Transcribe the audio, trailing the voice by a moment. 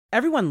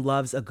Everyone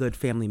loves a good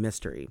family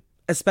mystery,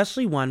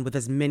 especially one with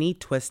as many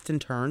twists and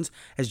turns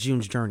as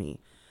June's journey.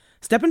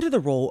 Step into the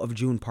role of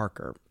June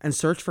Parker and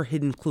search for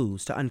hidden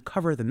clues to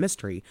uncover the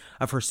mystery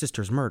of her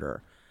sister's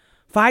murder.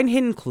 Find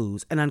hidden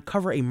clues and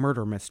uncover a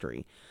murder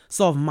mystery.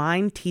 Solve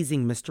mind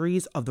teasing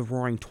mysteries of the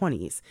Roaring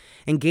Twenties.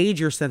 Engage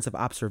your sense of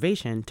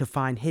observation to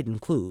find hidden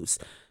clues.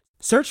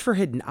 Search for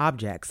hidden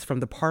objects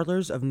from the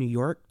parlors of New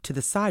York to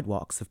the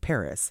sidewalks of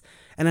Paris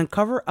and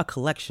uncover a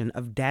collection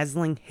of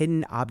dazzling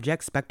hidden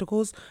object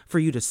spectacles for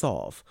you to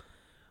solve.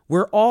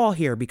 We're all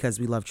here because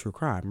we love true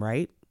crime,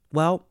 right?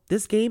 Well,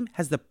 this game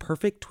has the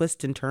perfect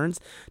twists and turns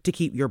to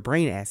keep your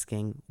brain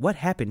asking, what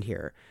happened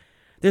here?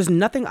 There's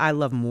nothing I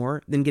love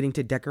more than getting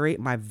to decorate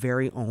my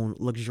very own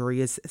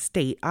luxurious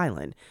state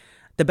island.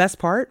 The best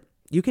part?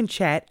 You can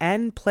chat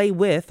and play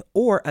with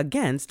or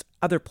against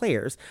other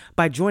players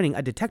by joining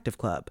a detective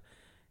club.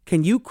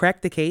 Can you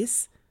crack the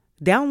case?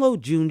 Download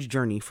June's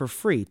Journey for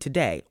free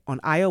today on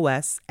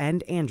iOS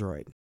and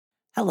Android.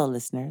 Hello,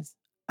 listeners.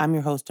 I'm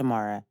your host,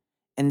 Amara,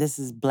 and this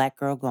is Black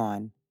Girl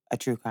Gone, a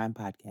true crime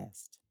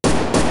podcast.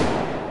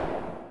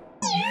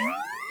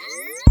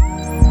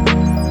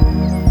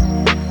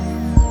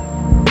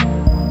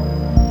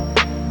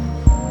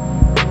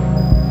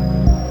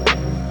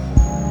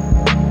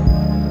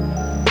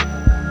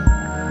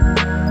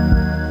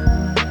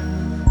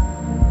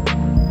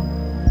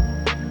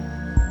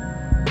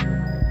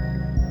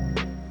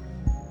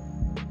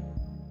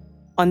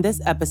 On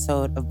this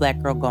episode of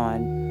Black Girl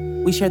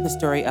Gone, we share the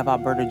story of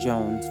Alberta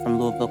Jones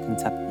from Louisville,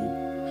 Kentucky,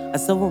 a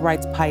civil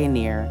rights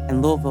pioneer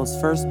and Louisville's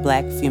first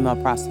Black female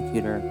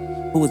prosecutor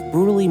who was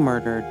brutally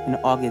murdered in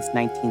August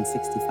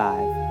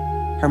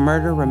 1965. Her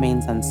murder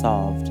remains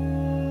unsolved.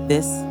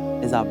 This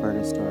is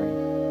Alberta's story.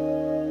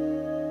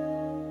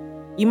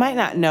 You might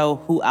not know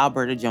who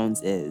Alberta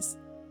Jones is.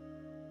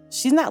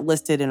 She's not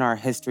listed in our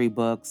history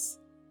books.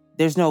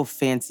 There's no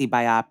fancy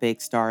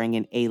biopic starring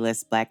an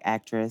A-list Black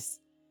actress.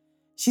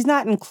 She's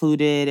not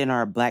included in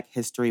our Black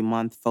History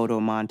Month photo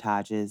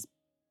montages,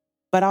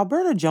 but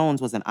Alberta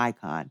Jones was an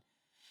icon.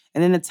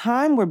 And in a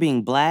time where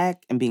being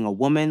Black and being a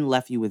woman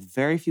left you with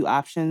very few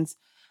options,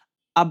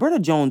 Alberta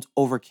Jones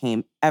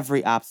overcame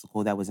every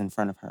obstacle that was in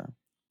front of her.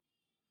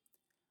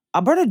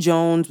 Alberta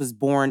Jones was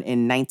born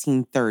in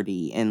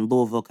 1930 in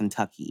Louisville,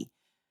 Kentucky.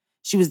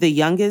 She was the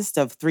youngest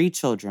of 3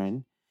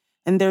 children,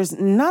 and there's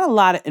not a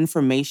lot of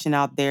information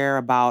out there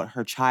about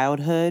her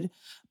childhood,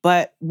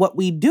 but what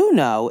we do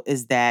know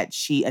is that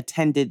she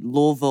attended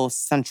Louisville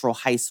Central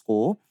High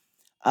School,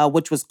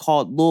 which was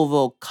called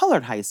Louisville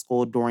Colored High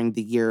School during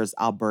the years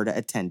Alberta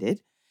attended.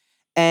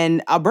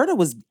 And Alberta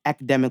was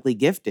academically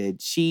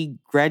gifted. She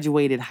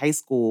graduated high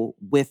school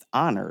with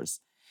honors.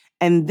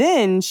 And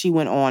then she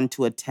went on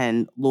to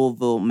attend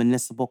Louisville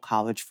Municipal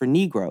College for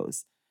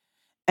Negroes.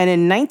 And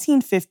in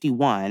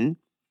 1951,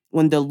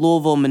 when the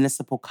Louisville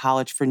Municipal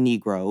College for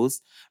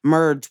Negroes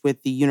merged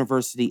with the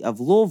University of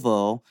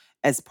Louisville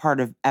as part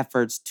of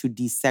efforts to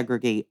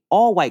desegregate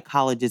all white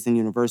colleges and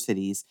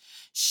universities,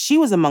 she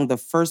was among the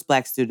first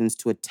Black students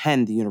to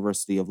attend the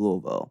University of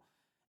Louisville.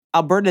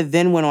 Alberta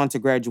then went on to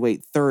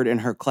graduate 3rd in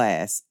her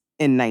class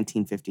in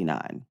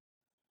 1959.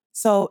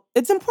 So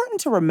it's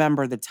important to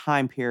remember the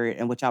time period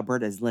in which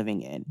Alberta is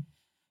living in.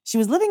 She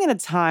was living in a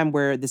time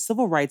where the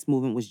civil rights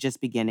movement was just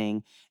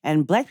beginning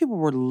and Black people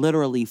were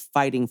literally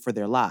fighting for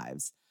their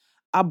lives.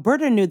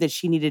 Alberta knew that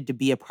she needed to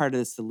be a part of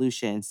the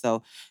solution,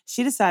 so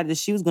she decided that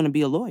she was going to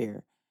be a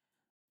lawyer.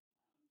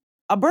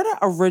 Alberta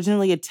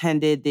originally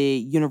attended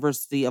the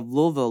University of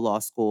Louisville Law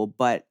School,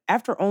 but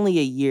after only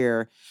a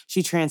year,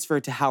 she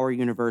transferred to Howard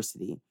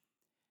University.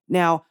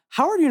 Now,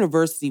 Howard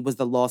University was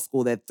the law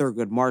school that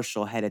Thurgood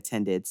Marshall had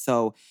attended,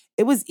 so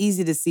it was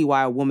easy to see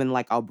why a woman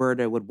like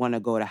Alberta would want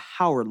to go to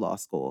Howard Law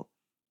School.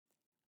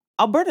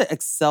 Alberta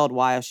excelled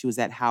while she was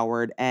at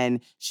Howard, and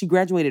she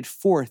graduated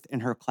 4th in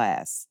her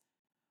class.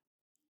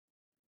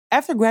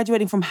 After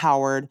graduating from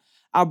Howard,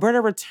 Alberta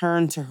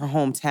returned to her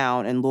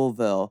hometown in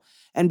Louisville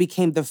and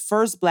became the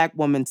first Black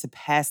woman to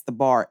pass the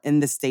bar in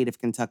the state of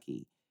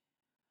Kentucky.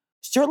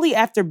 Shortly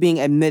after being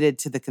admitted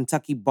to the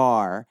Kentucky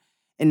bar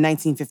in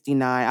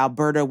 1959,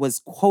 Alberta was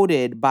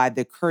quoted by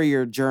the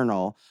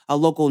Courier-Journal, a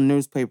local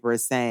newspaper,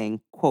 as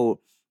saying,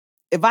 quote,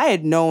 "If I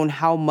had known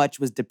how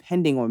much was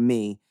depending on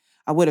me,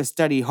 I would have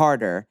studied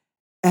harder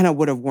and I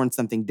would have worn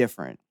something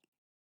different."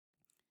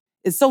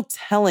 It's so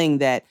telling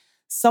that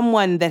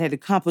someone that had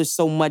accomplished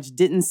so much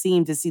didn't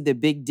seem to see the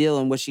big deal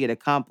in what she had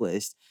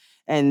accomplished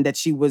and that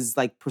she was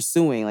like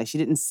pursuing. Like she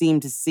didn't seem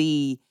to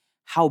see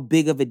how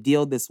big of a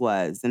deal this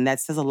was. And that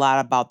says a lot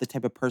about the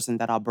type of person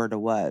that Alberta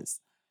was.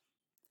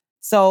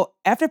 So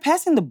after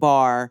passing the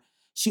bar,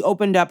 she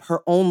opened up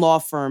her own law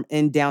firm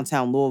in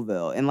downtown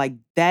Louisville. And like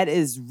that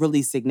is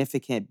really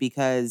significant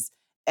because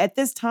at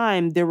this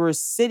time, there were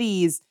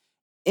cities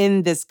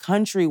in this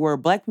country where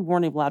Black people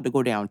weren't even allowed to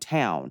go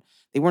downtown.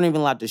 They weren't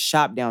even allowed to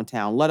shop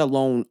downtown, let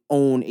alone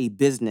own a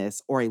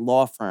business or a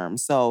law firm.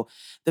 So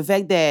the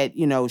fact that,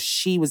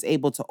 she was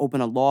able to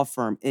open a law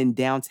firm in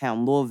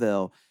downtown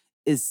Louisville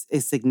is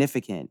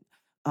significant.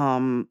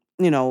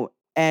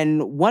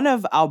 And one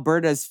of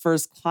Alberta's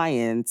first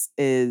clients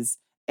is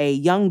a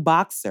young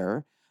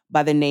boxer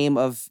by the name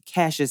of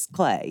Cassius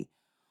Clay,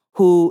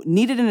 who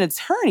needed an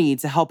attorney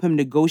to help him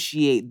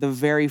negotiate the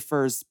very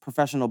first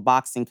professional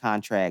boxing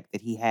contract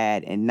that he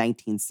had in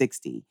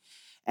 1960.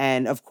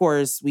 And of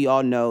course, we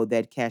all know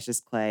that Cassius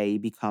Clay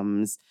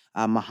becomes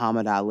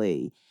Muhammad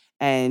Ali.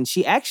 And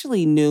she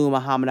actually knew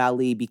Muhammad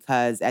Ali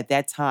because at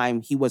that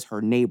time he was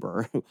her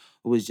neighbor. It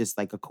was just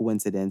like a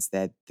coincidence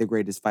that the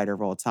greatest fighter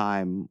of all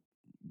time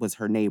was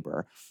her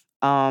neighbor.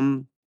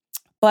 Um,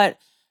 but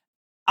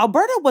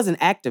Alberta was an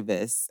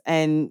activist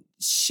and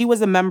she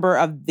was a member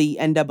of the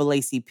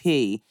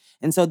NAACP.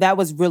 And so that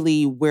was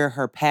really where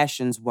her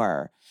passions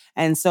were.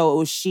 And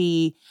so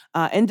she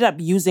ended up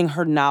using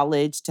her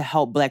knowledge to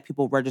help Black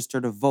people register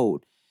to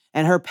vote.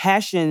 And her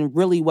passion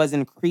really was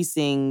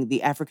increasing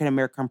the African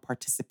American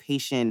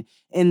participation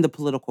in the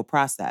political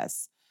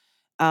process.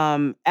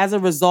 As a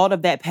result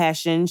of that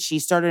passion, she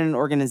started an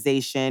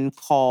organization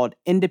called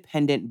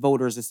Independent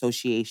Voters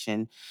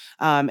Association.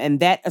 And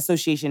that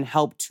association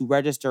helped to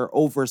register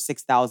over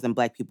 6,000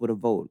 Black people to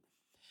vote.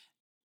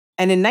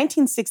 And in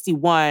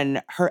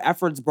 1961, her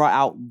efforts brought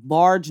out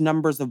large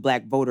numbers of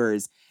Black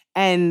voters,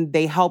 and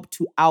they helped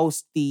to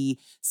oust the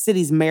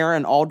city's mayor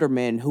and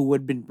aldermen who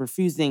had been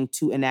refusing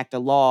to enact a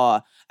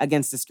law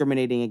against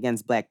discriminating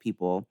against Black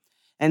people.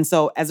 And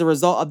so, as a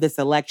result of this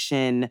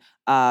election,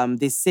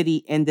 the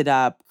city ended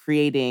up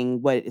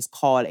creating what is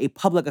called a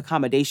public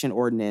accommodation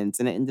ordinance,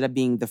 and it ended up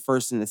being the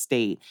first in the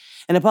state.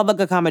 And a public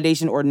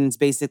accommodation ordinance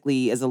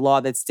basically is a law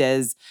that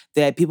says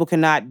that people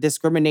cannot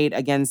discriminate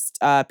against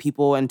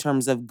people in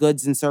terms of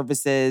goods and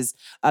services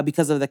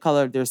because of the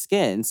color of their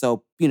skin.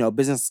 So,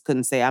 business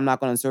couldn't say, I'm not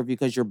going to serve you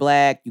because you're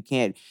Black. You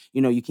can't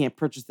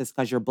purchase this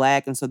because you're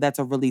Black. And so that's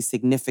a really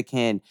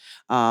significant,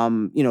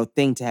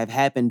 thing to have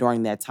happened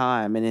during that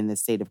time and in the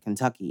state of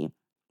Kentucky.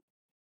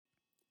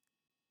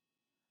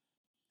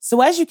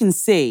 So as you can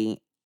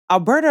see,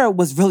 Alberta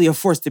was really a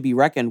force to be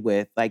reckoned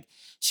with. Like,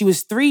 she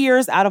was 3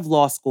 years out of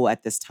law school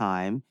at this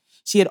time.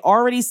 She had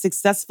already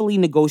successfully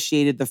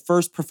negotiated the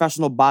first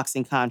professional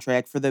boxing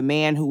contract for the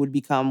man who would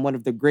become one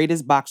of the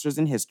greatest boxers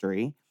in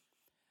history,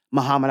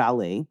 Muhammad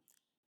Ali.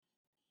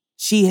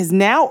 She has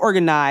now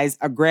organized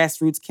a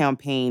grassroots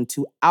campaign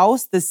to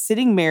oust the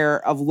sitting mayor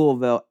of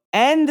Louisville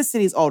and the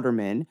city's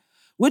aldermen,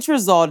 which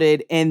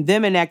resulted in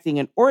them enacting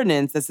an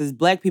ordinance that says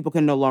Black people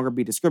can no longer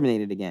be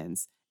discriminated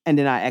against and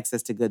deny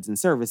access to goods and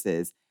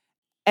services.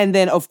 And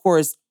then, of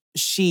course,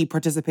 she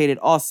participated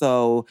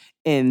also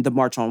in the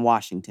March on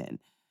Washington.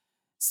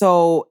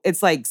 So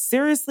it's like,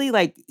 seriously,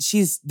 like,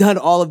 she's done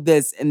all of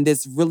this in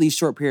this really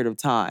short period of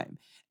time.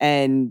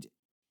 And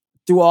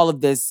through all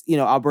of this,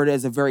 Alberta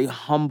is a very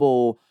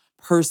humble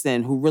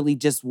person who really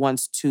just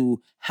wants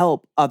to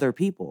help other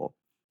people.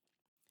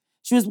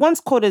 She was once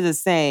quoted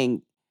as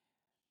saying,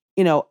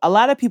 a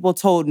lot of people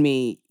told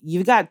me,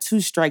 you've got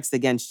two strikes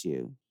against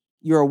you.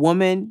 You're a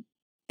woman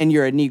and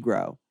you're a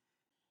Negro.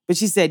 But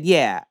she said,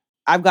 yeah,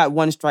 I've got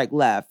one strike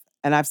left,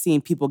 and I've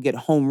seen people get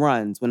home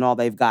runs when all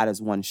they've got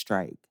is one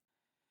strike.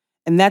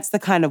 And that's the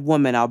kind of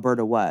woman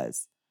Alberta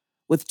was.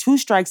 With two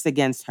strikes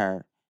against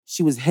her,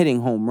 she was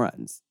hitting home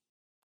runs.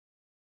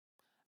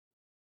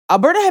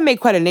 Alberta had made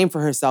quite a name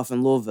for herself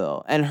in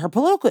Louisville, and her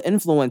political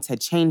influence had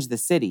changed the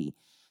city.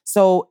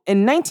 So in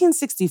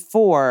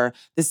 1964,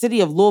 the city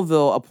of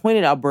Louisville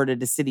appointed Alberta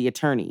the city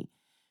attorney.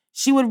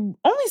 She would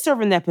only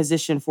serve in that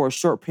position for a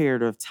short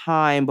period of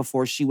time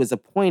before she was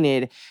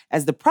appointed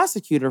as the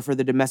prosecutor for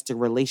the Domestic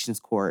Relations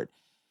Court.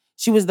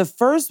 She was the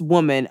first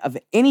woman of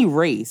any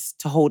race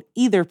to hold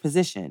either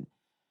position.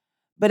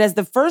 But as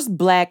the first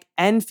Black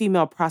and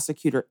female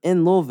prosecutor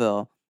in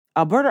Louisville,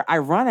 Alberta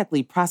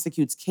ironically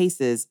prosecutes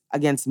cases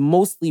against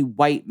mostly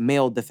white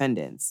male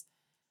defendants.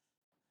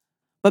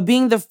 But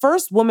being the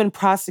first woman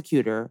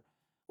prosecutor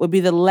would be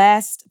the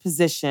last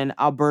position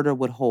Alberta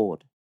would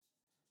hold.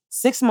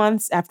 6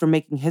 months after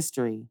making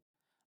history,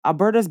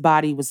 Alberta's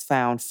body was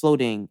found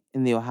floating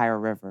in the Ohio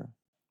River.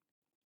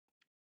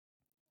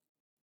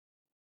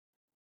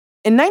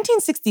 In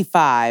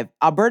 1965,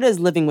 Alberta is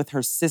living with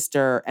her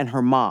sister and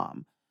her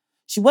mom.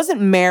 She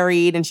wasn't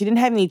married and she didn't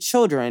have any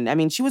children. I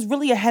mean, she was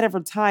really ahead of her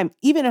time,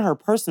 even in her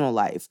personal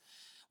life.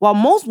 While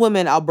most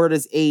women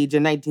Alberta's age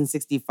in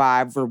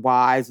 1965 were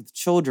wives with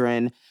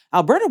children,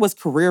 Alberta was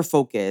career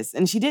focused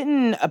and she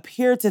didn't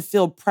appear to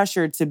feel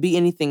pressured to be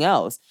anything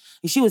else.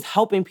 She was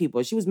helping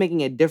people, she was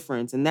making a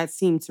difference, and that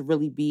seemed to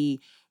really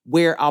be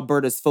where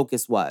Alberta's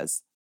focus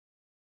was.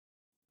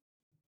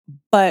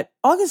 But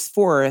August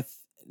 4th,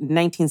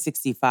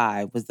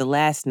 1965 was the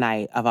last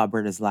night of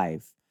Alberta's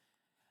life.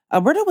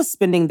 Alberta was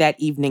spending that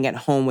evening at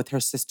home with her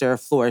sister,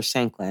 Flora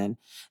Shanklin.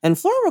 And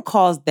Flora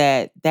recalls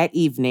that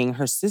evening,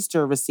 her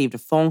sister received a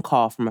phone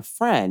call from a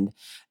friend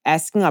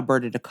asking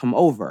Alberta to come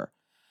over.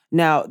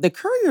 Now, the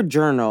Courier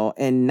Journal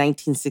in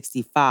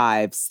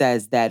 1965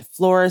 says that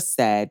Flores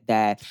said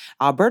that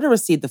Alberta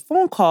received the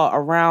phone call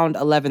around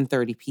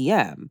 11:30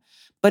 p.m.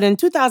 But in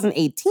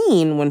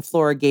 2018, when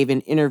Flora gave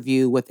an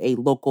interview with a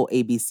local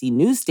ABC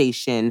news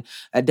station,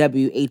 a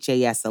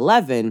WHAS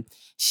 11,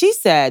 she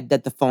said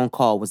that the phone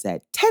call was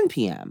at 10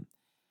 p.m.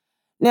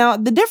 Now,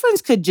 the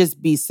difference could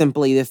just be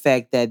simply the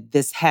fact that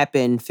this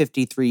happened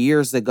 53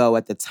 years ago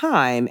at the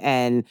time,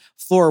 and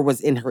Flora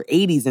was in her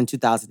 80s in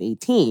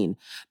 2018.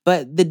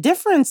 But the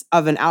difference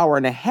of an hour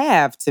and a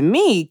half, to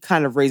me,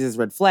 kind of raises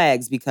red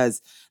flags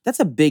because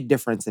that's a big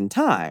difference in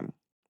time.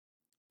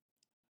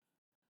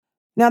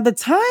 Now, the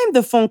time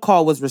the phone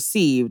call was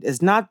received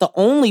is not the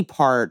only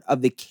part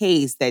of the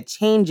case that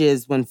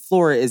changes when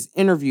Flora is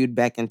interviewed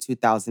back in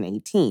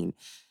 2018.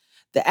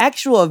 The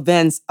actual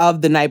events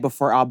of the night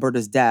before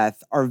Alberta's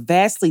death are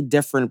vastly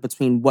different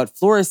between what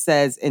Flores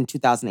says in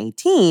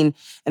 2018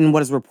 and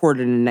what is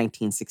reported in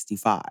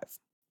 1965.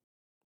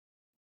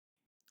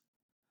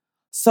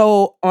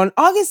 So on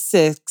August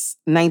 6,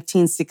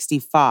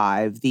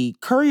 1965, the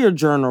Courier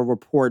Journal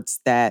reports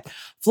that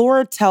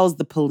Flora tells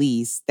the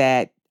police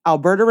that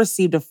Alberta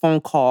received a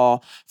phone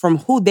call from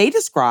who they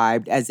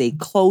described as a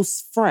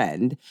close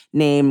friend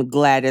named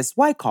Gladys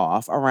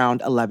Wyckoff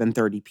around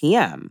 11:30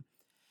 p.m.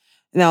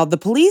 Now, the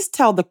police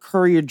tell the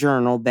Courier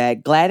Journal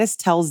that Gladys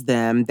tells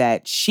them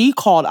that she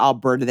called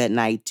Alberta that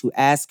night to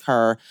ask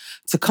her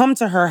to come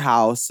to her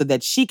house so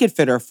that she could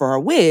fit her for a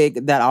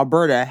wig that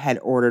Alberta had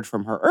ordered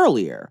from her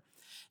earlier.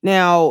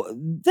 Now,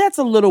 that's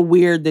a little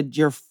weird that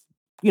your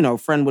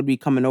friend would be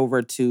coming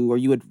over to, or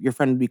your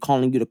friend would be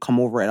calling you to come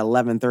over at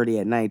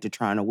 11:30 at night to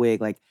try on a wig.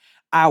 Like,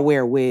 I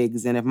wear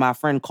wigs, and if my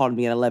friend called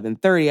me at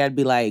 11:30, I'd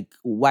be like,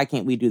 why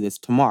can't we do this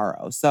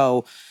tomorrow?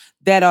 So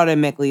that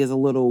automatically is a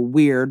little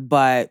weird,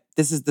 but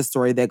this is the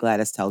story that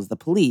Gladys tells the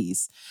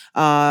police.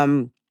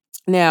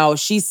 Now,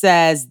 she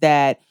says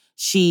that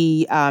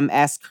she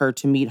asked her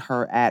to meet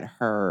her at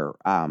her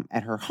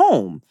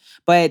home.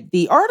 But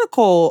the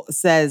article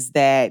says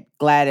that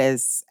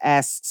Gladys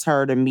asks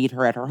her to meet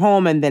her at her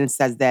home and then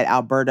says that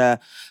Alberta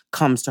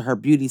comes to her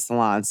beauty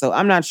salon. So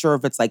I'm not sure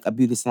if it's like a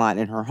beauty salon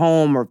in her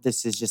home or if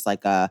this is just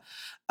like a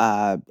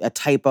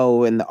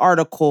typo in the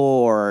article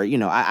or,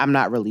 I'm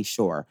not really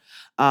sure.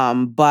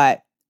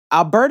 But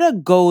Alberta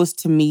goes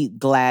to meet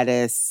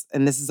Gladys,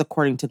 and this is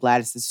according to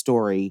Gladys's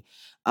story,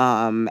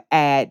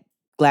 at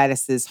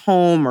Gladys's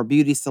home or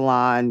beauty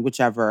salon,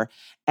 whichever.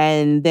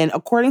 And then,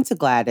 according to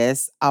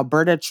Gladys,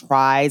 Alberta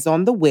tries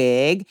on the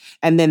wig,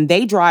 and then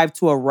they drive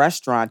to a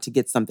restaurant to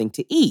get something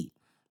to eat.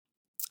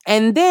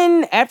 And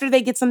then, after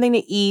they get something to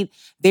eat,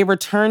 they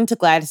return to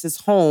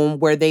Gladys's home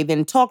where they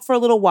then talk for a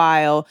little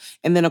while.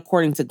 And then,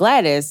 according to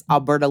Gladys,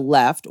 Alberta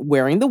left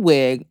wearing the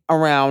wig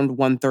around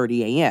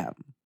 1:30 a.m.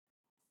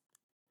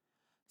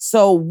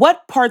 So,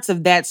 what parts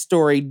of that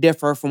story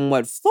differ from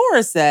what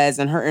Flora says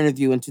in her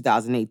interview in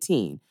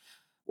 2018?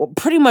 Well,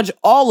 pretty much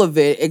all of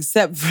it,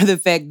 except for the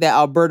fact that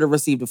Alberta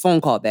received a phone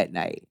call that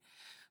night.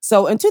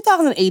 So in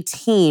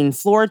 2018,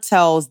 Flora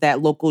tells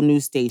that local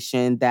news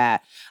station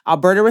that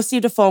Alberta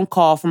received a phone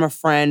call from a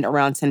friend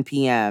around 10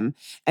 p.m.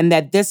 and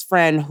that this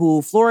friend,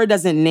 who Flora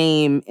doesn't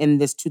name in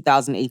this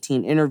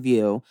 2018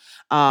 interview,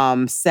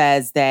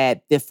 says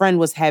that the friend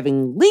was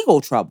having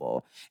legal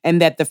trouble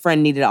and that the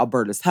friend needed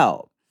Alberta's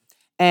help.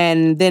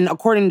 And then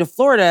according to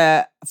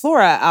Flora,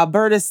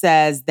 Alberta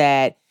says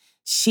that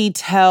she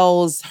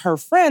tells her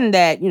friend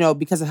that,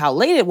 because of how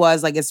late it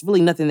was, like it's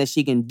really nothing that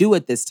she can do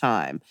at this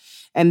time.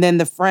 And then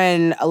the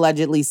friend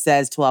allegedly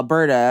says to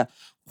Alberta,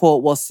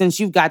 quote, well, since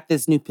you've got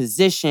this new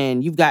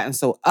position, you've gotten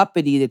so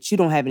uppity that you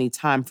don't have any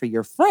time for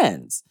your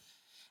friends.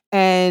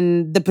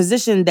 And the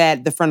position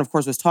that the friend, of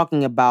course, was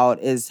talking about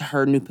is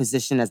her new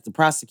position as the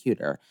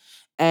prosecutor.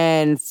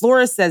 And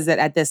Flores says that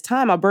at this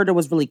time, Alberta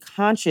was really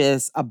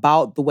conscious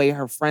about the way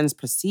her friends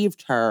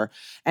perceived her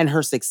and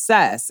her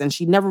success. And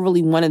she never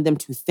really wanted them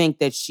to think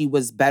that she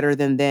was better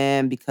than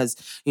them because,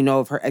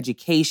 of her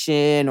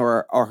education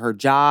or her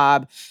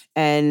job.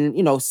 And,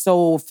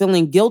 so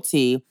feeling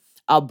guilty,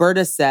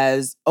 Alberta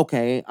says,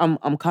 okay,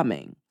 I'm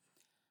coming.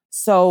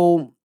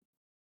 So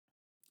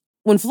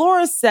when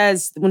Flora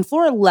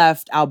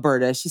left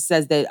Alberta, she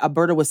says that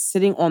Alberta was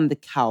sitting on the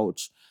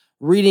couch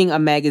reading a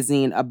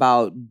magazine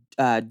about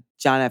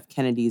John F.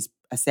 Kennedy's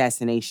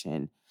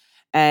assassination.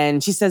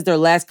 And she says their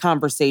last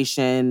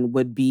conversation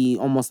would be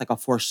almost like a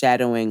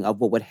foreshadowing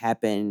of what would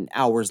happen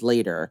hours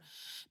later.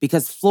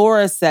 Because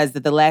Flora says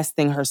that the last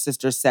thing her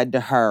sister said to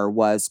her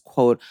was,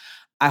 quote,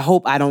 I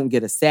hope I don't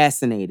get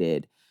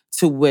assassinated.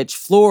 To which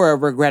Flora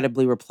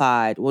regrettably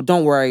replied, well,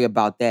 don't worry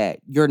about that.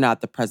 You're not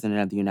the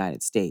president of the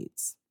United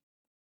States.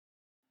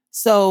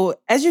 So,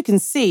 as you can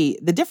see,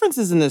 the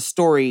differences in the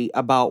story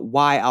about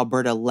why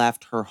Alberta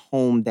left her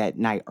home that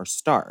night are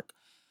stark.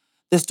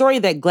 The story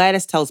that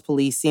Gladys tells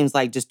police seems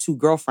like just two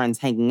girlfriends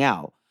hanging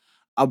out.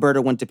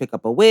 Alberta went to pick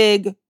up a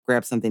wig,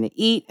 grab something to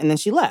eat, and then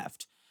she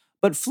left.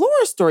 But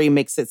Flora's story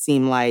makes it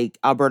seem like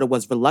Alberta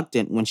was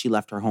reluctant when she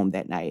left her home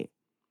that night.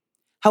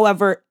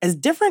 However, as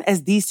different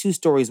as these two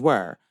stories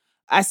were,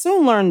 I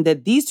soon learned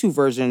that these two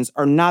versions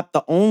are not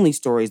the only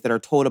stories that are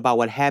told about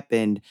what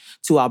happened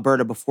to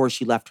Alberta before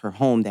she left her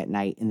home that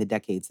night in the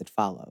decades that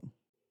follow.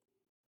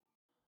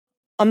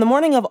 On the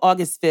morning of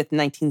August 5th,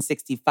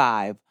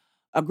 1965,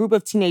 a group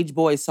of teenage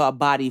boys saw a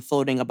body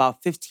floating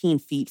about 15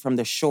 feet from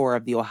the shore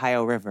of the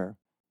Ohio River.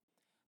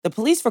 The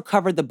police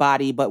recovered the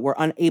body but were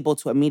unable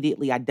to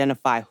immediately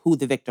identify who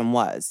the victim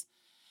was.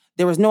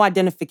 There was no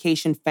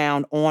identification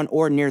found on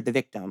or near the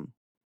victim.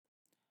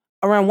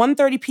 Around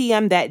 1:30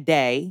 p.m. that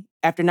day,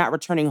 after not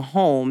returning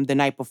home the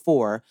night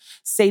before,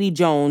 Sadie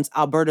Jones,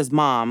 Alberta's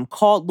mom,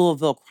 called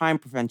Louisville Crime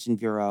Prevention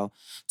Bureau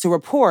to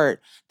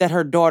report that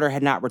her daughter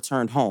had not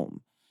returned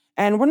home.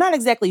 And we're not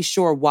exactly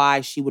sure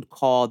why she would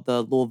call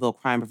the Louisville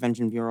Crime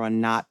Prevention Bureau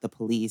and not the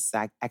police.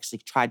 I actually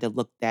tried to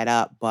look that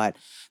up, but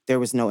there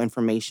was no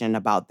information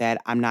about that.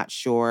 I'm not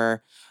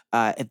sure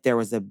if there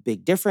was a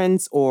big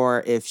difference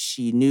or if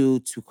she knew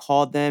to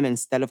call them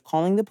instead of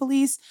calling the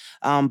police.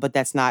 But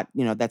that's not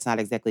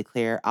exactly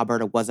clear.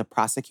 Alberta was a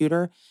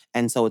prosecutor,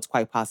 and so it's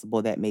quite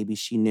possible that maybe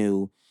she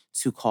knew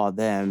to call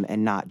them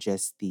and not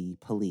just the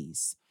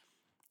police.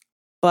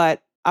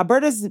 But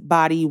Alberta's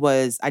body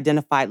was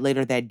identified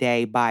later that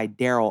day by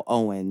Daryl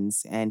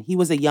Owens, and he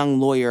was a young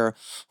lawyer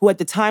who at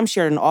the time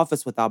shared an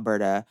office with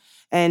Alberta.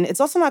 And it's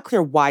also not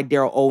clear why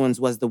Daryl Owens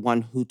was the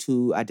one who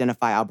to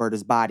identify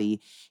Alberta's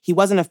body. He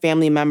wasn't a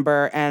family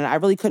member, and I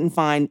really couldn't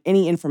find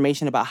any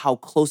information about how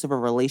close of a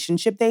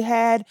relationship they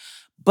had.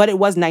 But it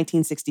was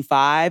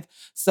 1965.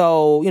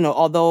 So,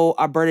 although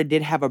Alberta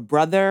did have a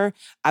brother,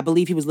 I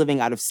believe he was living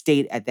out of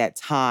state at that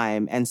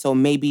time. And so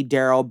maybe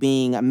Daryl,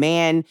 being a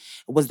man,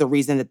 was the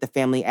reason that the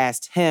family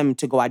asked him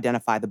to go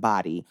identify the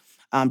body.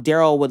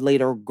 Daryl would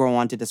later go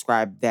on to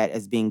describe that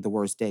as being the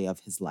worst day of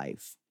his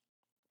life.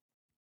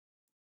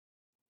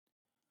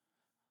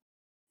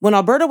 When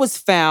Alberta was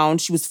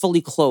found, she was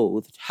fully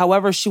clothed.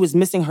 However, she was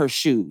missing her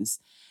shoes,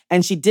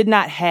 and she did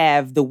not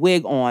have the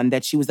wig on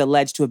that she was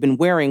alleged to have been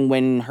wearing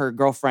when her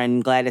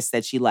girlfriend Gladys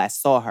said she last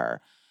saw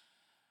her.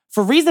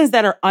 For reasons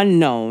that are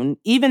unknown,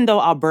 even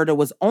though Alberta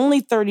was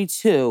only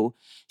 32,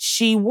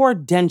 she wore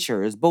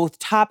dentures, both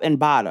top and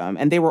bottom,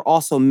 and they were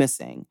also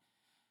missing.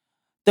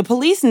 The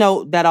police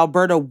note that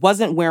Alberta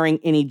wasn't wearing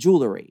any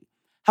jewelry.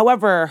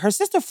 However, her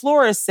sister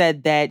Flora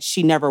said that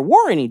she never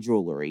wore any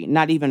jewelry,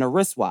 not even a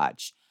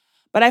wristwatch.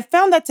 But I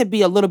found that to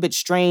be a little bit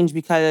strange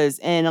because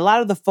in a lot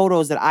of the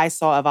photos that I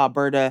saw of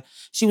Alberta,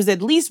 she was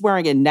at least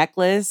wearing a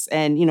necklace.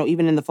 And,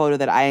 even in the photo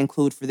that I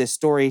include for this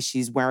story,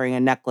 she's wearing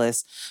a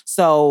necklace.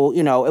 So,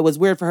 it was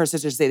weird for her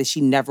sister to say that she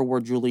never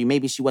wore jewelry.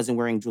 Maybe she wasn't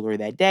wearing jewelry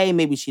that day.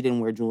 Maybe she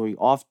didn't wear jewelry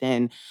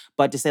often.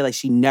 But to say like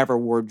she never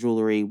wore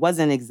jewelry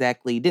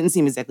didn't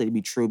seem exactly to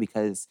be true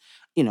because,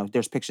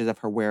 there's pictures of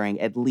her wearing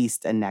at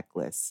least a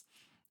necklace.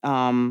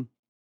 But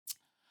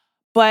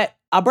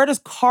Alberta's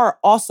car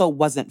also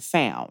wasn't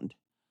found.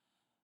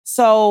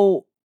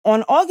 So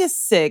on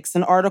August 6th,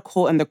 an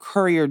article in the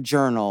Courier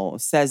Journal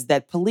says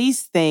that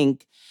police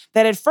think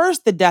that at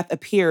first the death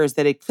appears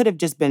that it could have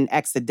just been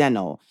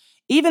accidental,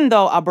 even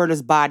though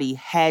Alberta's body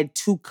had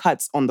two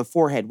cuts on the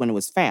forehead when it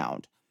was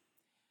found.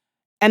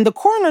 And the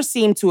coroner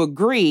seemed to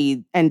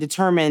agree and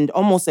determined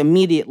almost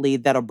immediately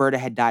that Alberta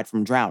had died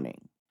from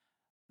drowning.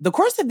 The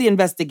course of the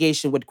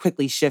investigation would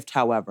quickly shift,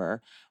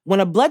 however, when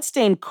a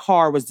bloodstained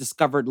car was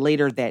discovered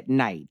later that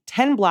night,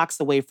 10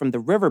 blocks away from the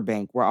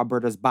riverbank where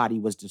Alberta's body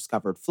was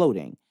discovered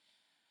floating.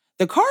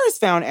 The car is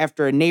found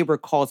after a neighbor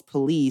calls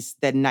police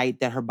that night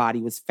that her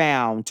body was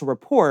found to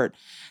report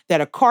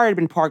that a car had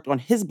been parked on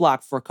his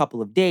block for a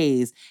couple of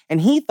days,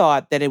 and he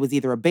thought that it was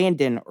either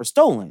abandoned or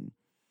stolen.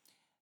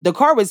 The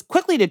car was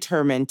quickly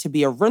determined to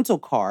be a rental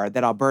car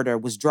that Alberta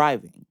was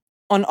driving.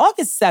 On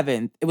August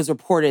 7th, it was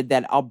reported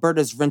that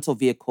Alberta's rental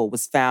vehicle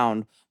was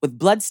found with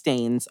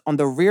bloodstains on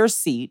the rear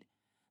seat,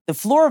 the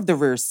floor of the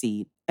rear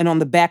seat, and on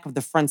the back of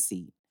the front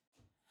seat.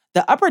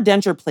 The upper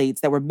denture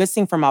plates that were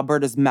missing from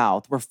Alberta's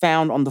mouth were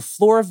found on the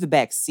floor of the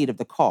back seat of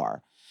the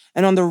car,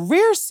 and on the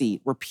rear seat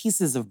were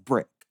pieces of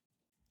brick.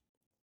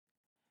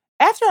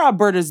 After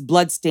Alberta's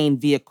bloodstained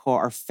vehicle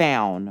are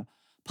found,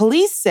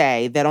 police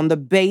say that on the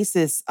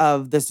basis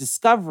of this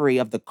discovery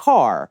of the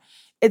car,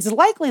 it's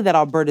likely that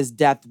Alberta's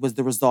death was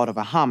the result of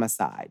a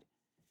homicide.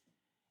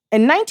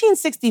 In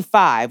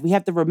 1965, we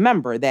have to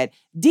remember that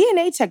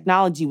DNA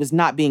technology was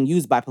not being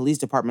used by police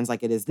departments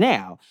like it is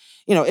now.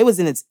 It was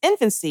in its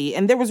infancy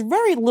and there was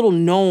very little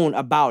known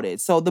about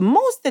it. So the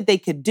most that they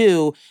could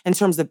do in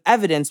terms of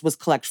evidence was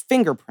collect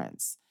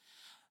fingerprints.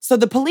 So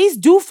the police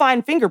do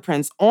find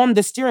fingerprints on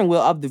the steering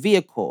wheel of the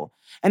vehicle,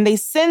 and they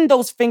send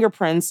those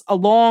fingerprints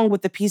along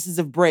with the pieces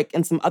of brick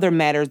and some other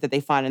matters that they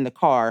find in the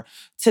car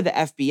to the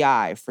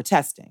FBI for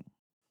testing.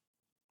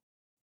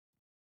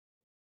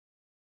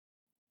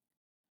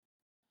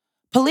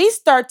 Police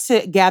start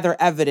to gather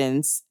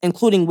evidence,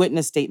 including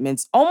witness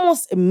statements,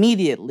 almost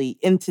immediately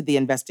into the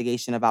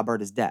investigation of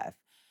Alberta's death.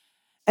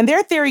 And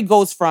their theory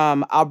goes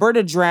from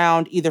Alberta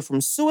drowned either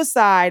from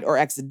suicide or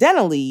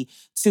accidentally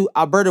to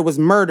Alberta was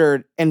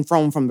murdered and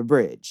thrown from the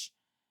bridge.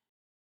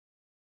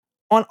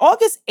 On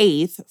August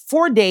 8th,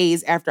 4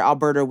 days after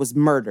Alberta was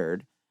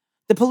murdered,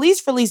 The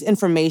police released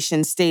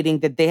information stating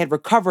that they had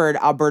recovered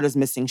Alberta's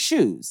missing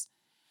shoes.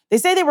 They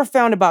say they were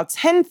found about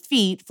 10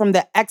 feet from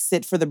the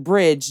exit for the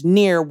bridge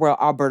near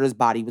where Alberta's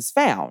body was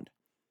found.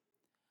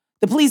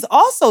 The police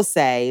also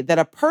say that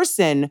a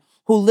person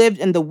who lived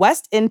in the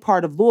West End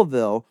part of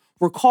Louisville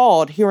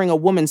recalled hearing a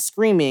woman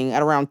screaming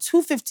at around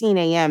 2:15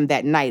 a.m.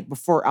 that night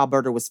before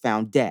Alberta was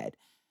found dead.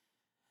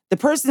 The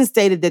person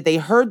stated that they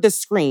heard the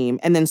scream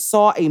and then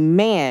saw a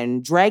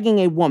man dragging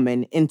a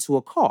woman into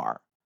a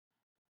car.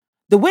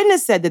 The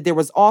witness said that there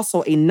was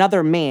also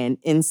another man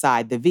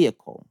inside the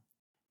vehicle.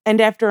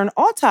 And after an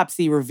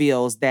autopsy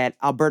reveals that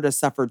Alberta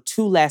suffered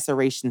 2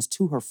 lacerations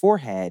to her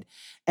forehead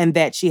and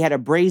that she had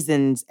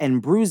abrasions and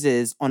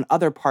bruises on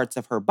other parts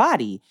of her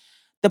body,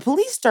 the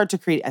police start to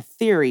create a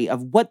theory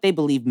of what they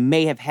believe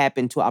may have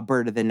happened to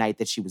Alberta the night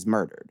that she was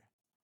murdered.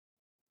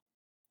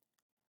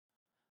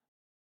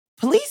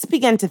 Police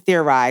began to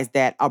theorize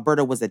that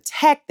Alberta was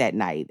attacked that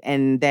night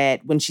and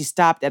that when she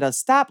stopped at a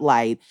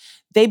stoplight,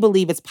 they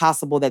believe it's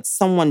possible that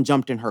someone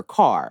jumped in her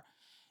car,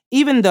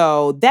 even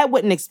though that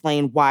wouldn't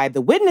explain why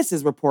the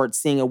witnesses report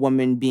seeing a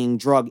woman being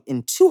drugged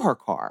into her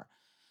car.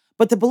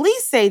 But the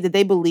police say that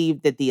they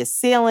believe that the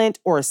assailant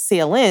or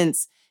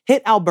assailants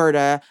hit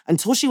Alberta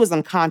until she was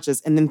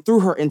unconscious and then threw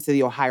her into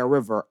the Ohio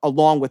River,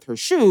 along with her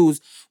shoes,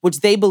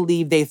 which they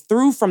believe they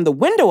threw from the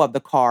window of the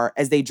car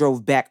as they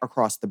drove back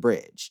across the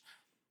bridge.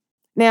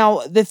 Now,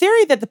 the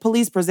theory that the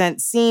police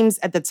present seems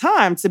at the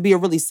time to be a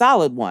really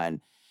solid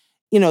one.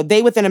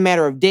 They within a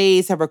matter of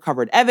days have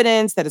recovered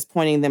evidence that is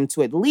pointing them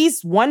to at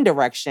least one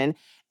direction,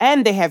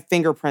 and they have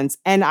fingerprints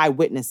and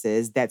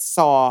eyewitnesses that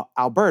saw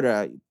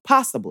Alberta,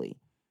 possibly.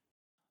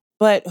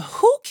 But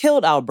who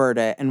killed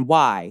Alberta and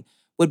why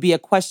would be a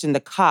question the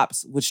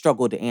cops would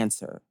struggle to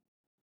answer.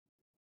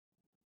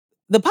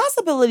 The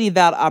possibility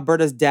that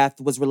Alberta's death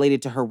was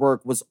related to her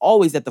work was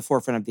always at the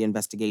forefront of the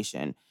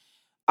investigation.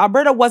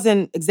 Alberta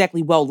wasn't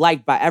exactly well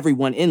liked by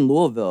everyone in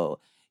Louisville.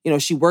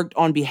 She worked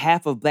on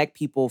behalf of Black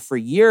people for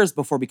years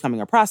before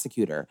becoming a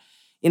prosecutor.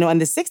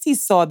 And the 60s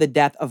saw the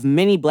death of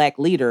many Black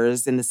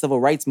leaders in the civil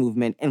rights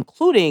movement,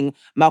 including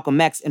Malcolm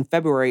X in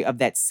February of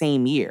that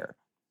same year.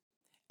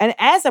 And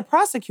as a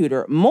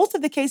prosecutor, most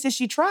of the cases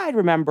she tried,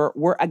 remember,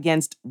 were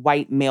against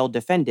white male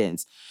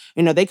defendants.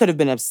 They could have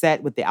been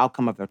upset with the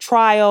outcome of a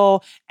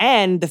trial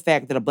and the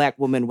fact that a Black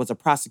woman was a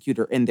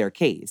prosecutor in their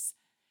case.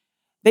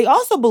 They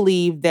also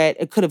believed that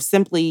it could have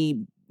simply,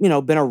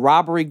 been a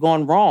robbery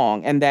gone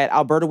wrong and that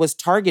Alberta was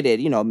targeted,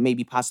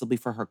 maybe possibly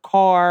for her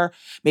car.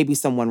 Maybe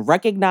someone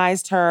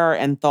recognized her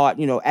and thought,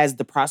 as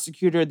the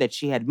prosecutor that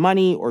she had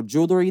money or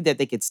jewelry that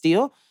they could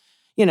steal,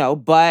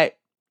 but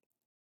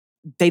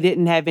they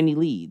didn't have any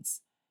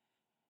leads.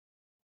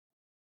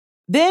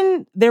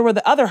 Then there were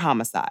the other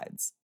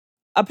homicides.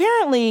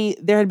 Apparently,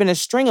 there had been a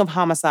string of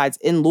homicides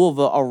in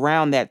Louisville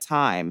around that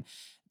time.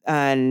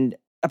 And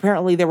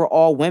apparently, they were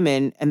all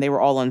women and they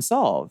were all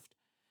unsolved.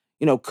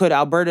 Could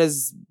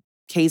Alberta's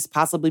case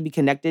possibly be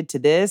connected to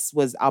this?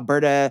 Was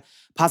Alberta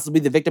possibly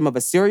the victim of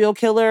a serial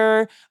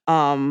killer?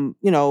 But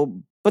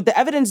the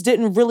evidence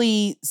didn't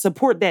really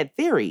support that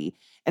theory.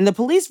 And the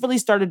police really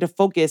started to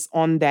focus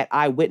on that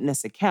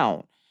eyewitness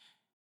account.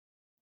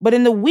 But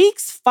in the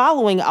weeks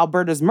following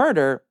Alberta's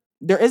murder,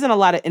 there isn't a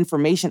lot of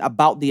information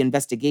about the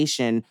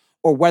investigation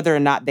or whether or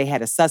not they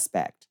had a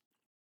suspect.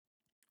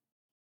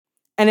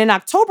 And in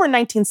October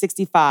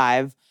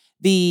 1965,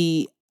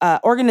 the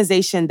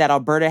organization that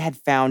Alberta had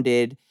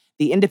founded,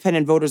 the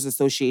Independent Voters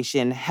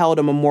Association, held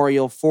a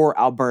memorial for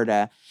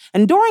Alberta.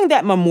 And during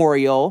that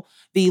memorial,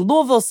 the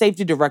Louisville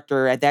safety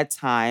director at that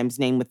time, his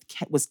name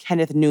was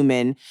Kenneth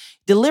Newman,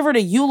 delivered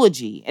a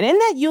eulogy. And in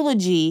that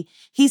eulogy,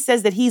 he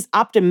says that he's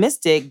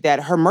optimistic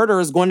that her murder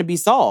is going to be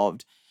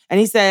solved. And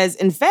he says,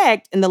 in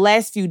fact, in the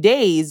last few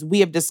days, we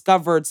have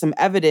discovered some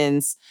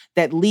evidence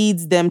that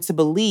leads them to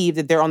believe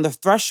that they're on the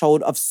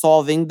threshold of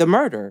solving the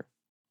murder.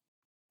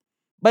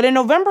 But in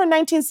November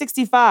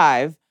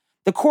 1965,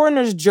 the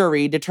coroner's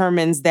jury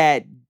determines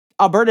that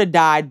Alberta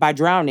died by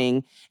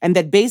drowning and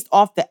that based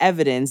off the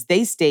evidence,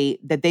 they state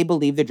that they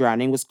believe the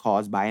drowning was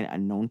caused by an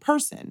unknown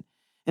person.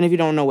 And if you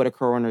don't know what a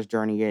coroner's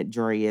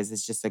jury is,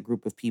 it's just a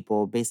group of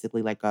people,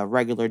 basically like a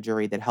regular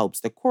jury that helps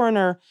the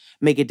coroner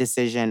make a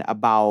decision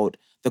about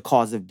the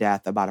cause of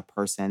death about a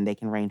person. They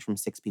can range from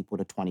 6 people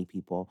to 20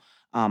 people.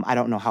 I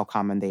don't know how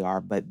common they are,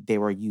 but they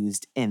were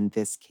used in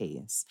this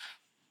case.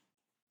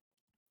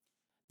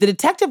 The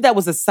detective that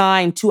was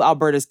assigned to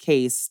Alberta's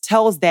case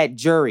tells that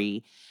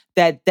jury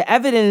that the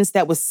evidence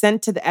that was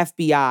sent to the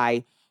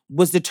FBI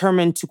was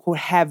determined to, quote,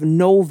 have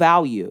no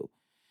value,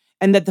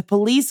 and that the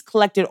police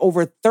collected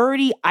over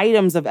 30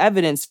 items of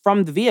evidence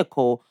from the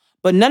vehicle,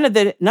 but none of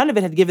it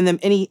had given them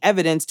any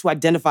evidence to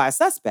identify a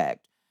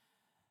suspect.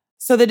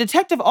 So the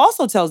detective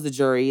also tells the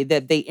jury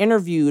that they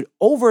interviewed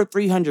over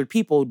 300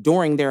 people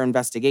during their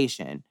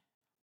investigation.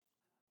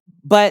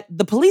 But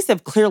the police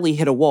have clearly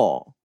hit a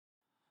wall.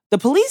 The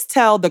police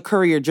tell the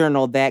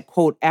Courier-Journal that,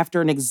 quote, after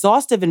an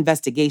exhaustive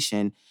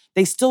investigation,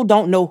 they still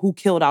don't know who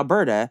killed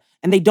Alberta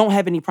and they don't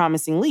have any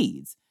promising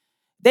leads.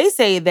 They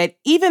say that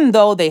even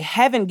though they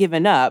haven't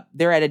given up,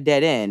 they're at a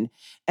dead end,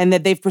 and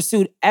that they've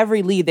pursued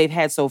every lead they've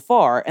had so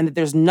far, and that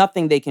there's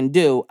nothing they can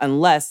do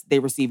unless they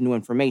receive new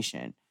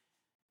information.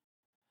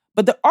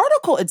 But the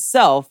article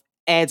itself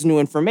adds new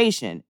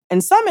information,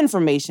 and some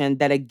information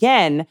that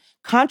again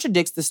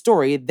contradicts the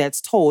story that's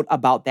told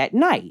about that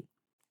night.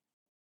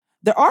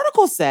 The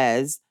article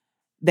says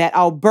that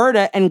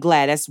Alberta and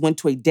Gladys went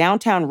to a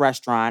downtown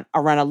restaurant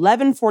around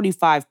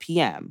 11:45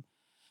 p.m.,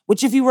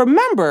 which, if you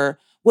remember,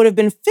 would have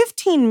been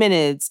 15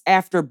 minutes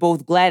after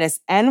both Gladys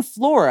and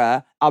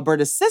Flora,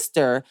 Alberta's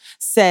sister,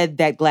 said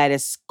that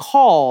Gladys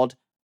called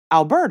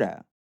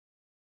Alberta.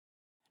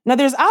 Now,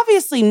 there's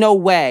obviously no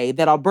way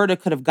that Alberta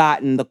could have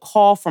gotten the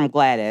call from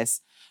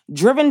Gladys,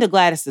 driven to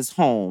Gladys's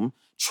home,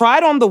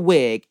 tried on the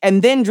wig,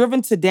 and then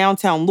driven to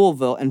downtown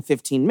Louisville in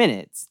 15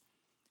 minutes.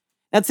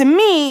 Now, to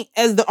me,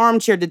 as the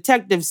armchair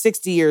detective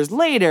 60 years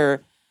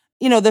later,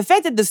 the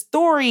fact that the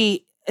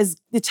story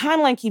is the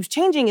timeline keeps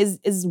changing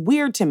is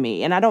weird to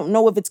me. And I don't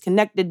know if it's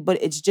connected, but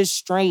it's just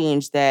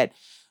strange that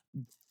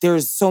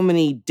there's so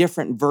many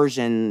different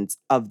versions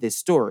of this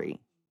story.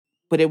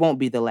 But it won't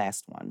be the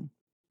last one.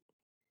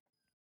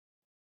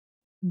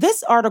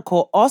 This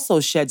article also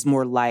sheds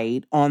more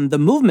light on the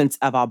movements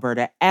of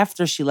Alberta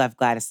after she left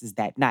Gladys's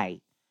that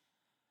night.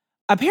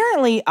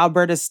 Apparently,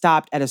 Alberta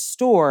stopped at a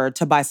store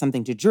to buy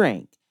something to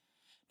drink.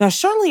 Now,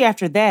 shortly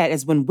after that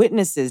is when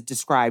witnesses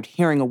described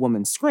hearing a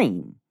woman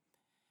scream.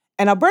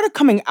 And Alberta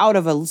coming out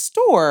of a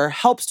store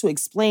helps to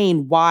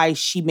explain why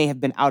she may have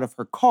been out of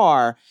her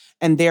car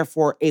and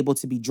therefore able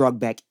to be drugged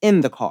back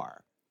in the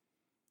car.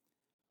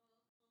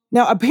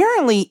 Now,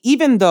 apparently,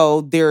 even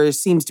though there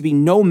seems to be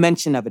no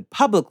mention of it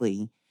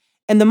publicly,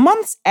 in the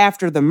months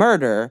after the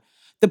murder,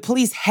 the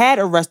police had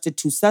arrested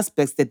 2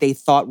 suspects that they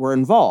thought were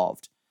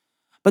involved.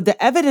 But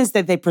the evidence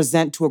that they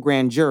present to a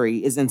grand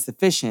jury is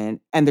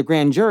insufficient, and the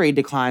grand jury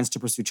declines to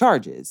pursue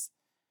charges.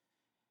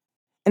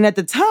 And at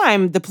the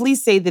time, the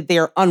police say that they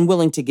are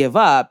unwilling to give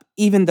up,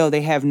 even though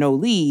they have no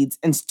leads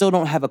and still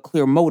don't have a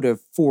clear motive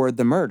for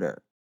the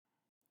murder.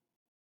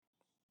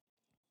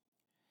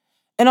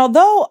 And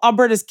although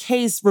Alberta's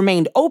case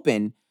remained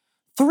open,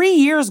 3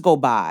 years go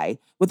by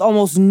with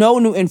almost no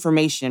new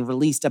information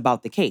released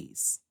about the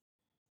case.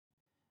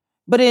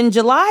 But in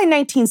July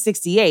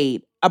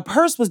 1968, a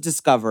purse was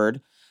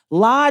discovered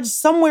lodged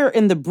somewhere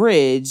in the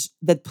bridge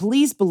that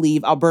police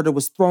believe Alberta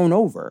was thrown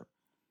over.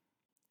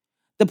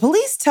 The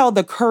police tell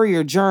the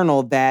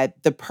Courier-Journal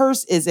that the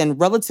purse is in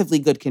relatively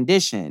good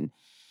condition,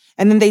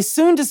 and then they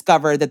soon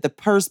discover that the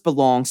purse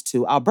belongs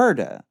to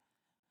Alberta.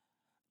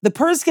 The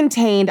purse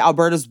contained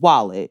Alberta's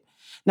wallet.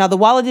 Now, the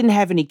wallet didn't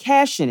have any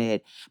cash in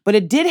it, but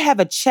it did have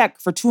a check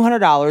for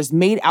 $200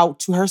 made out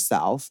to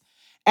herself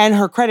and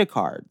her credit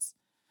cards.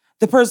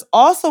 The purse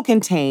also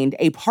contained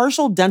a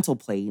partial dental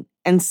plate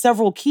and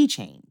several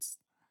keychains.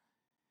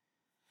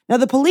 Now,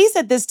 the police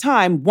at this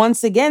time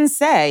once again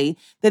say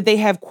that they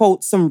have,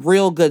 quote, some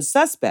real good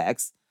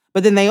suspects,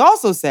 but then they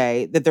also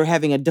say that they're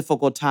having a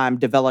difficult time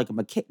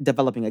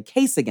developing a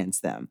case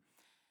against them.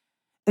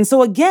 And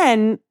so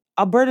again,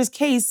 Alberta's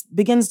case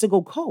begins to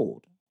go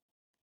cold.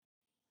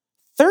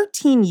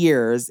 13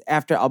 years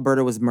after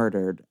Alberta was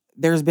murdered,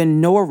 there's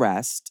been no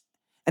arrest,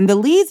 and the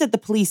leads that the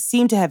police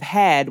seem to have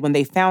had when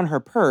they found her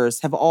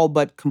purse have all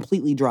but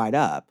completely dried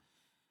up.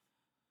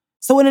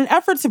 So in an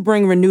effort to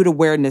bring renewed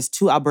awareness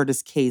to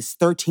Alberta's case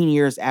 13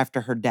 years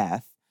after her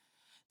death,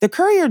 the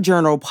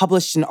Courier-Journal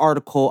published an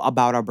article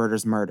about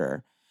Alberta's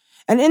murder.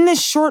 And in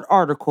this short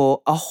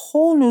article, a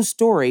whole new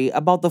story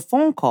about the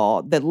phone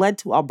call that led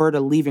to Alberta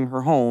leaving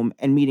her home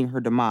and meeting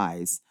her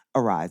demise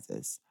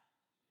arises.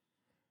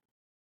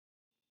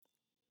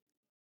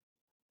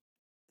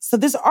 So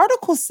this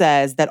article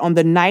says that on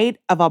the night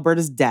of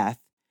Alberta's death,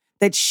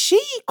 that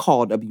she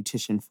called a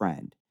beautician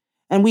friend.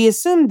 And we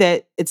assume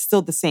that it's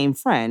still the same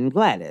friend,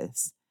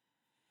 Gladys.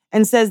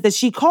 And says that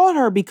she called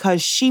her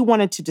because she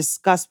wanted to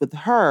discuss with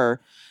her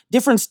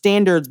different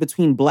standards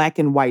between Black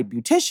and white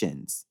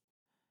beauticians.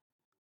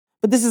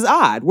 But this is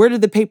odd. Where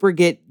did the paper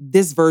get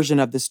this version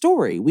of the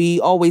story? We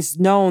always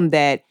known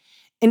that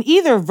in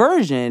either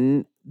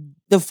version,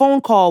 the phone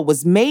call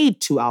was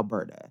made to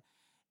Alberta.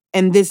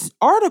 And this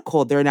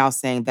article, they're now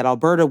saying that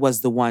Alberta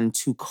was the one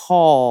to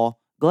call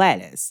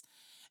Gladys.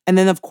 And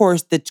then, of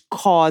course, the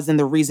cause and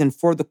the reason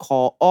for the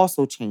call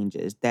also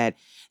changes. That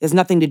has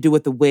nothing to do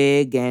with the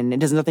wig and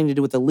it has nothing to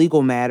do with the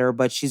legal matter,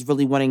 but she's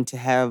really wanting to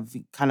have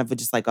kind of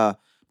just like a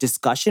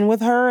discussion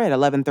with her at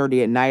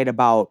 11:30 at night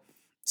about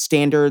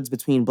standards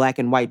between Black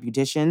and white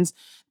beauticians.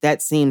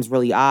 That seems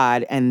really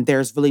odd. And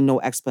there's really no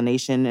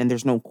explanation and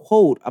there's no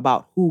quote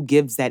about who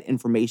gives that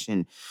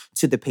information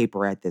to the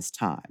paper at this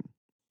time.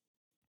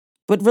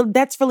 But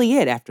that's really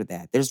it after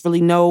that. There's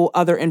really no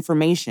other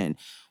information.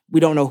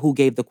 We don't know who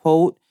gave the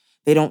quote.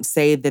 They don't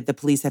say that the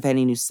police have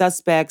any new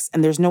suspects,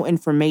 and there's no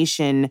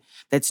information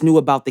that's new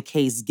about the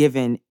case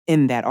given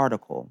in that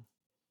article.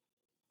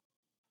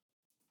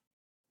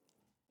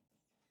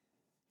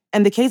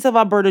 And the case of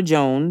Alberta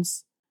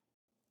Jones,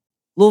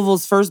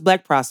 Louisville's first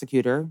Black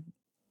prosecutor,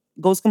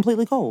 goes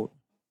completely cold.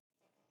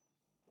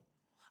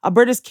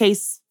 Alberta's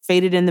case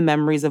faded in the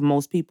memories of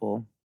most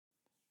people.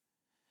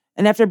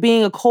 And after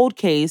being a cold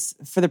case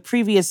for the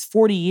previous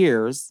 40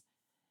 years,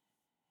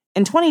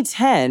 in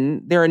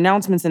 2010, there are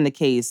announcements in the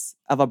case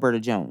of Alberta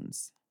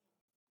Jones.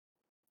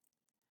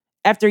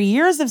 After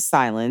years of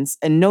silence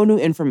and no new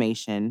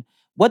information,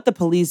 what the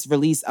police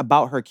release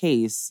about her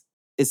case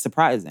is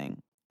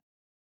surprising.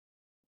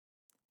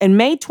 In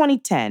May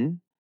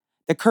 2010,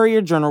 the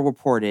Courier-Journal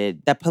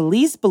reported that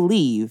police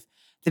believe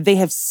that they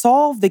have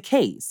solved the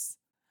case,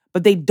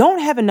 but they don't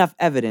have enough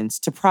evidence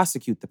to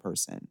prosecute the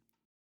person.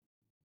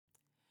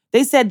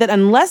 They said that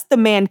unless the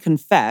man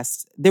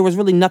confessed, there was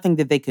really nothing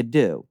that they could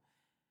do.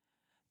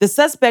 The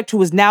suspect, who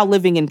was now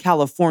living in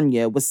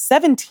California, was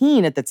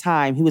 17 at the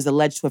time he was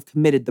alleged to have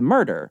committed the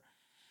murder.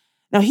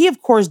 Now, he,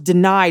 of course,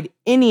 denied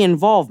any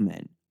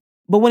involvement,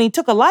 but when he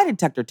took a lie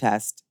detector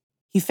test,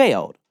 he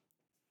failed.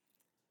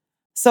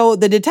 So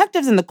the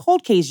detectives in the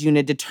cold case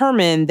unit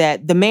determined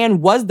that the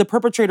man was the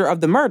perpetrator of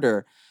the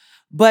murder,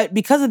 but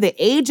because of the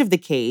age of the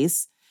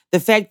case, the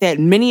fact that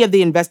many of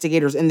the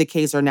investigators in the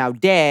case are now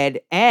dead,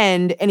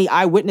 and any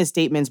eyewitness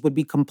statements would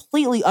be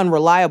completely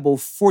unreliable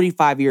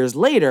 45 years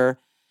later,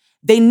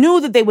 they knew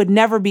that they would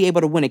never be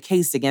able to win a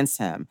case against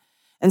him.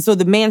 And so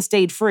the man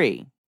stayed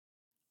free,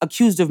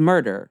 accused of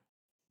murder,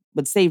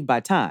 but saved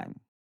by time.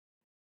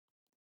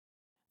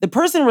 The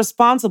person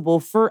responsible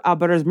for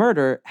Alberta's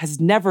murder has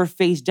never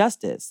faced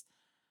justice.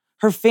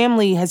 Her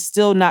family has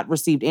still not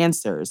received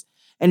answers,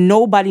 and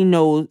nobody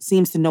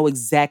seems to know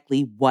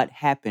exactly what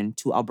happened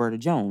to Alberta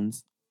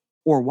Jones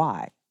or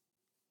why.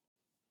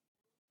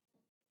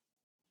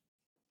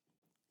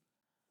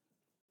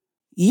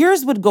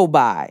 Years would go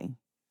by.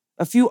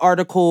 A few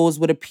articles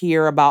would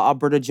appear about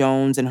Alberta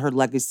Jones and her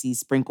legacy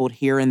sprinkled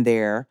here and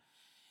there.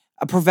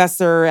 A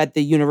professor at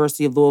the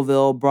University of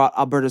Louisville brought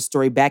Alberta's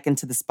story back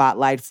into the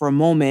spotlight for a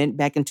moment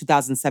back in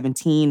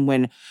 2017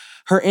 when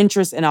her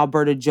interest in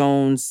Alberta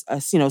Jones,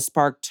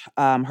 sparked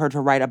her to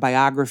write a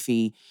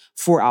biography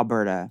for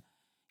Alberta.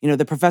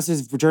 The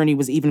professor's journey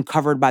was even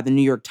covered by the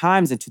New York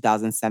Times in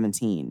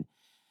 2017.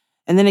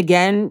 And then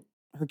again,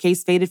 her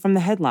case faded from the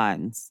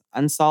headlines,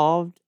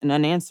 unsolved and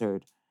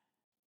unanswered.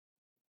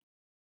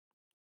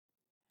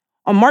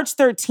 On March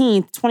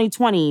 13th,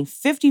 2020,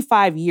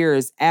 55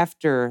 years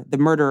after the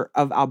murder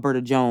of Alberta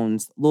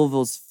Jones,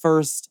 Louisville's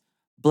first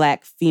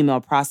Black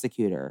female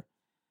prosecutor,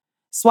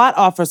 SWAT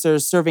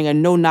officers serving a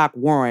no-knock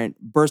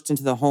warrant burst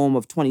into the home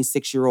of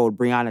 26-year-old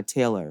Breonna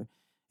Taylor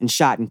and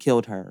shot and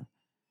killed her.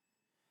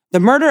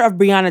 The murder of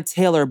Breonna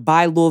Taylor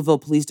by Louisville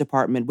Police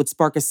Department would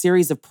spark a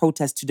series of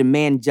protests to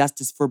demand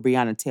justice for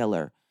Breonna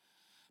Taylor.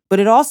 But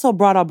it also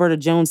brought Alberta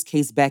Jones'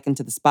 case back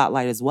into the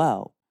spotlight as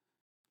well.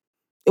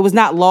 It was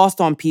not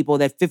lost on people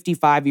that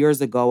 55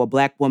 years ago, a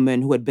Black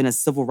woman who had been a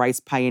civil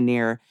rights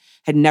pioneer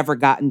had never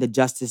gotten the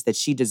justice that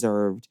she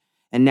deserved.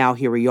 And now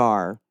here we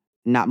are.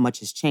 Not much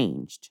has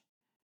changed.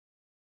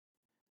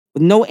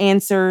 With no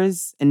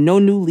answers and no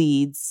new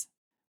leads,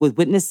 with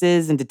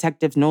witnesses and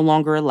detectives no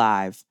longer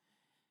alive,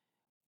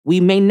 we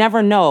may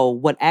never know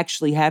what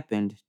actually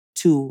happened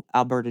to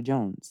Alberta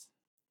Jones.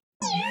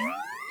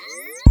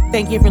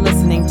 Thank you for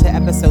listening to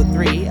episode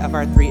 3 of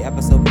our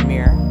 3-episode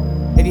premiere.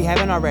 If you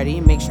haven't already,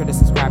 make sure to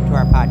subscribe to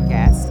our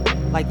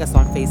podcast, like us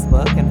on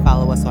Facebook, and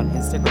follow us on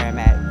Instagram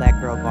at Black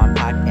Girl Gone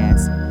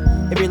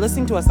Podcast. If you're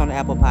listening to us on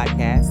Apple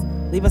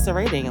Podcasts, leave us a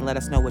rating and let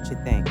us know what you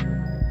think.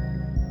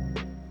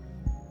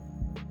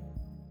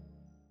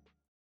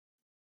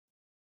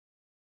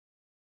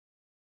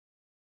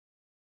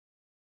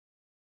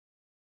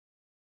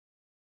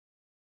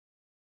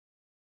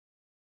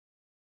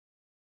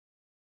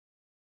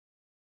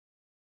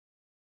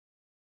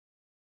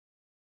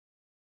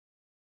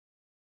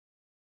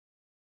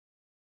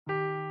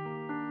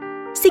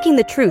 Seeking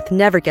the truth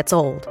never gets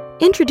old.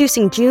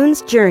 Introducing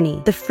June's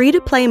Journey, the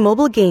free-to-play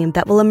mobile game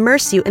that will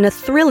immerse you in a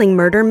thrilling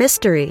murder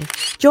mystery.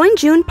 Join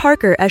June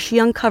Parker as she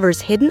uncovers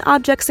hidden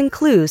objects and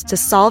clues to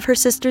solve her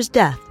sister's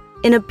death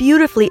in a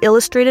beautifully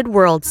illustrated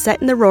world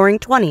set in the Roaring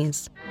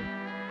 '20s.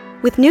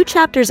 With new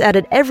chapters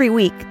added every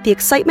week, the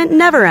excitement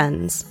never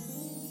ends.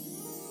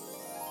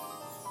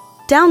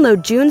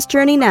 Download June's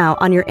Journey now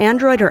on your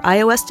Android or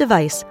iOS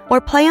device or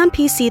play on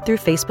PC through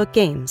Facebook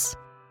Games.